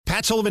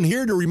Matt Sullivan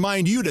here to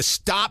remind you to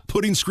stop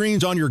putting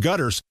screens on your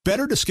gutters.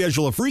 Better to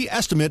schedule a free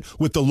estimate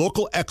with the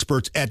local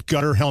experts at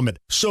Gutter Helmet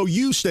so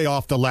you stay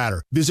off the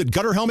ladder. Visit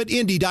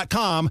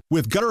GutterHelmetIndy.com.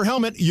 With Gutter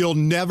Helmet, you'll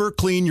never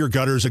clean your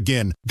gutters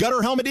again.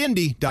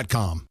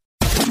 GutterHelmetIndy.com.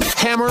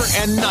 Hammer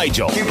and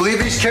Nigel. Can you believe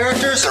these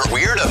characters are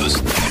weirdos?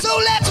 So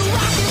let's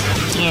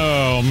rock it!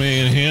 Oh,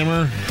 man,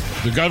 Hammer.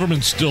 The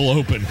government's still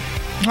open.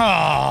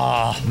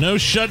 Oh. No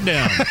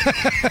shutdown.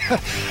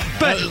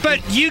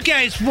 But you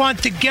guys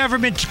want the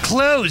government to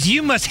close.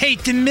 You must hate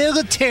the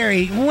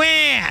military.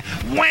 Wah!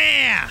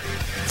 Wah!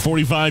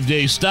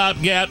 45-day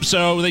stopgap,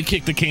 so they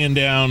kicked the can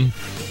down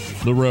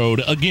the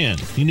road again.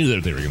 You knew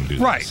that they were going to do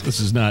this. Right.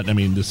 This is not, we're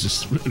going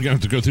to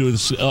have to go through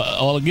this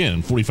all again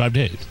in 45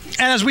 days.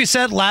 And as we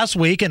said last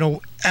week, and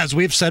as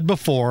we've said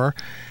before,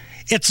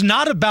 it's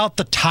not about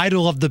the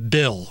title of the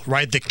bill,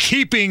 right? The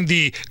keeping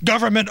the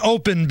government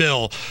open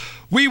bill.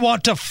 We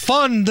want to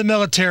fund the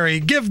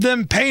military, give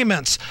them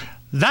payments.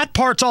 That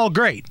part's all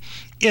great.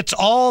 It's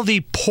all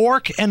the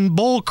pork and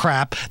bull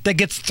crap that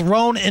gets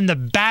thrown in the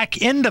back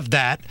end of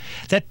that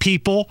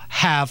people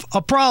have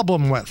a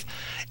problem with.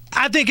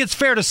 I think it's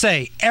fair to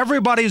say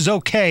everybody's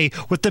okay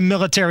with the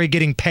military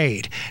getting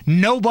paid.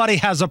 Nobody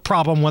has a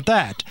problem with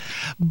that.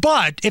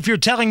 But if you're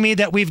telling me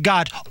that we've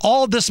got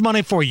all this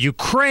money for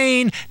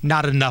Ukraine,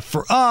 not enough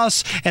for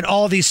us, and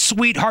all these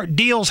sweetheart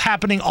deals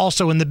happening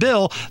also in the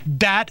bill,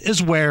 that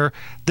is where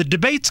the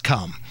debates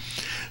come.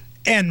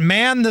 And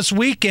man, this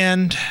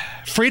weekend,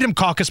 Freedom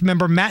Caucus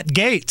member Matt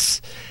Gaetz,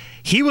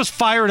 he was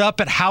fired up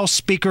at House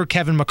Speaker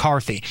Kevin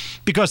McCarthy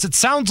because it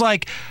sounds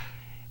like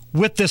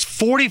with this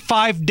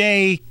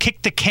 45-day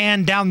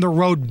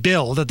kick-the-can-down-the-road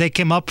bill that they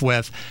came up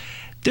with,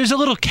 there's a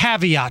little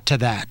caveat to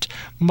that.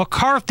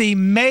 McCarthy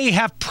may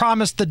have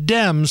promised the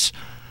Dems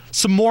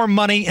some more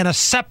money in a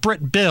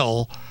separate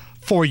bill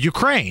for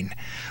Ukraine.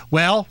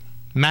 Well,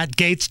 Matt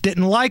Gaetz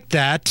didn't like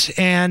that,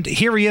 and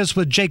here he is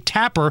with Jake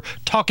Tapper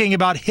talking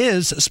about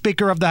his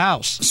Speaker of the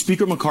House.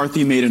 Speaker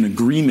McCarthy made an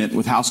agreement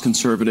with House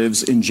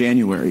conservatives in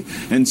January,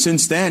 and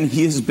since then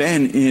he has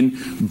been in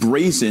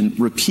brazen,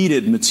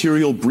 repeated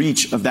material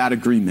breach of that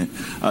agreement.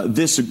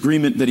 This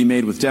agreement that he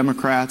made with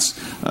Democrats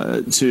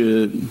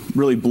to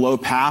really blow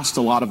past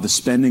a lot of the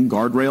spending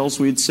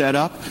guardrails we'd set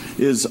up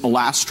is a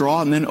last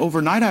straw, and then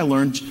overnight I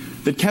learned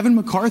that Kevin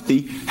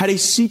McCarthy had a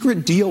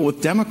secret deal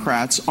with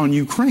Democrats on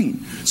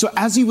Ukraine. So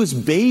as he was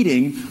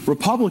baiting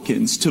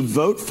Republicans to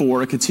vote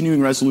for a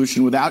continuing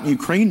resolution without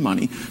Ukraine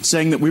money,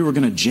 saying that we were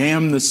going to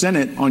jam the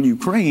Senate on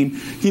Ukraine,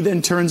 he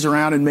then turns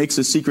around and makes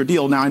a secret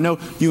deal. Now, I know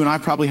you and I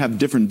probably have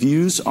different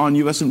views on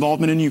U.S.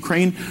 involvement in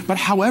Ukraine, but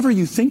however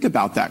you think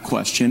about that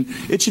question,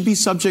 it should be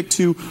subject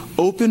to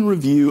open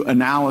review,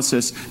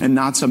 analysis, and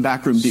not some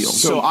backroom deal.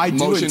 So I do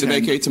motion to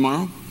vacate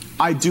tomorrow?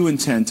 I do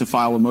intend to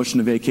file a motion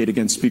to vacate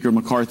against Speaker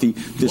McCarthy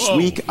this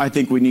week. I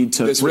think we need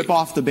to rip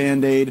off the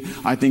Band-Aid.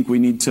 I think we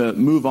need to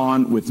move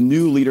on with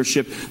new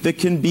leadership that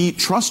can be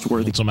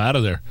trustworthy. Gets him out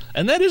of there.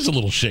 And that is a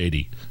little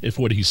shady, if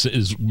what he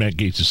says, Matt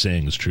Gaetz is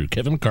saying is true.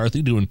 Kevin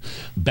McCarthy doing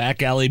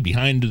back alley,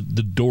 behind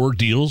the door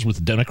deals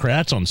with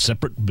Democrats on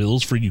separate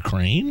bills for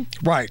Ukraine?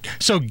 Right.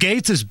 So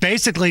Gaetz is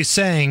basically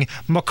saying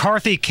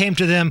McCarthy came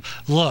to them,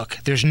 look,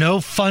 there's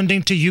no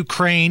funding to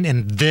Ukraine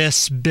in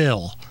this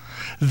bill.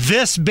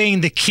 This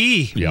being the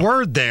key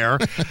word there.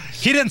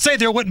 He didn't say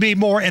there wouldn't be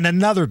more in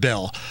another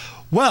bill.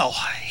 Well,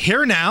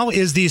 here now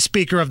is the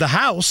Speaker of the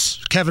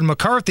House, Kevin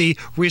McCarthy,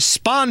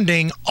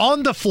 responding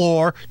on the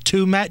floor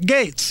to Matt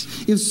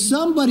Gaetz. If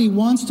somebody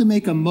wants to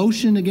make a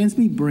motion against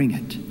me, bring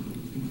it.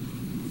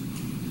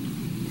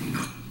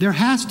 There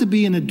has to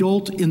be an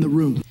adult in the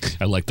room.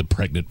 I like the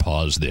pregnant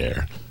pause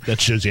there.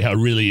 That shows you how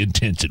really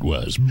intense it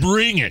was.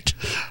 Bring it.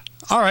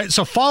 All right,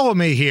 so follow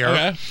me here.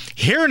 Okay.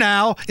 Here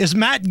now is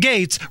Matt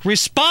Gaetz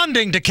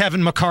responding to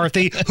Kevin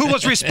McCarthy, who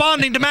was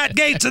responding to Matt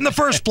Gaetz in the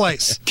first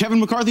place. Kevin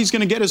McCarthy's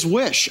going to get his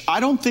wish.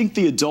 I don't think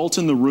the adult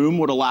in the room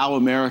would allow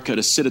America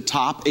to sit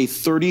atop a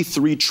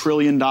 $33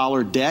 trillion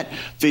debt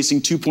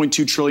facing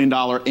 $2.2 trillion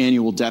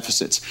annual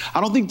deficits.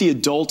 I don't think the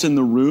adult in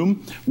the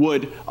room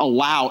would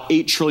allow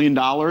 $8 trillion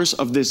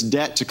of this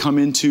debt to come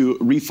into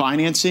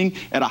refinancing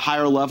at a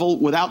higher level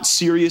without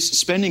serious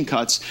spending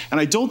cuts. And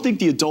I don't think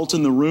the adult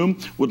in the room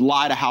would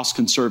lie to House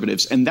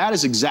conservatives. And that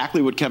is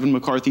exactly what Kevin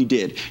McCarthy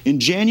did.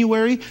 In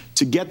January,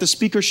 to get the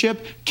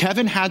speakership,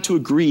 Kevin had to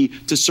agree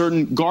to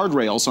certain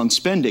guardrails on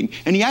spending,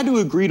 and he had to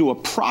agree to a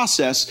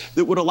process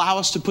that would allow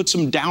us to put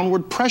some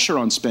downward pressure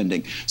on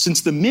spending.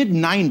 Since the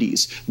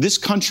mid-90s, this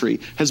country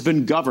has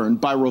been governed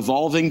by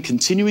revolving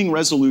continuing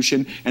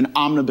resolution and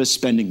omnibus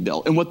spending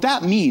bill. And what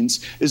that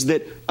means is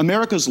that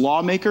America's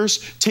lawmakers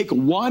take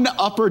one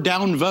up or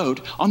down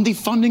vote on the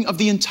funding of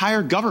the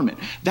entire government.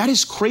 That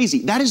is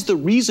crazy. That is the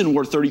reason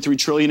we're $33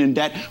 trillion in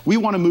debt. We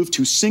want to move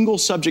to single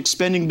subject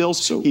spending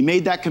bills. So he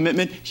made that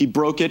commitment. He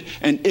broke it.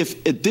 And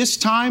if at this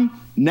time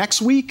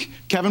next week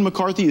Kevin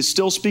McCarthy is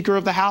still Speaker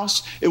of the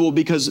House, it will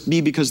be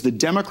because the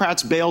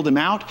Democrats bailed him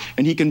out,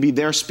 and he can be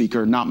their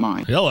speaker, not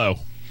mine. Hello.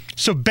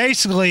 So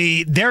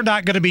basically, they're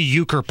not going to be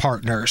euchre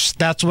partners.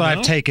 That's what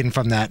I've taken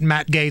from that.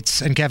 Matt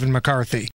Gaetz and Kevin McCarthy.